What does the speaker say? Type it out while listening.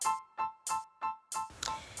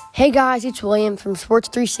Hey guys, it's William from Sports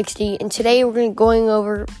 360, and today we're going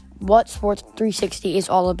over what Sports 360 is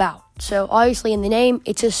all about. So obviously in the name,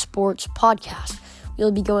 it's a sports podcast.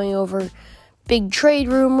 We'll be going over big trade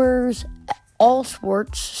rumors, all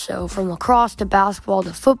sports, so from lacrosse to basketball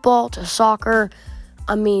to football to soccer,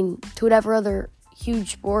 to whatever other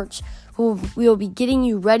huge sports. We'll be getting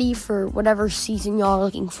you ready for whatever season y'all are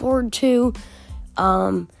looking forward to.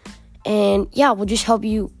 We'll just help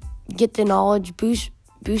you get the knowledge, boost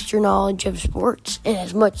your knowledge of sports in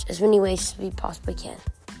as many ways as we possibly can.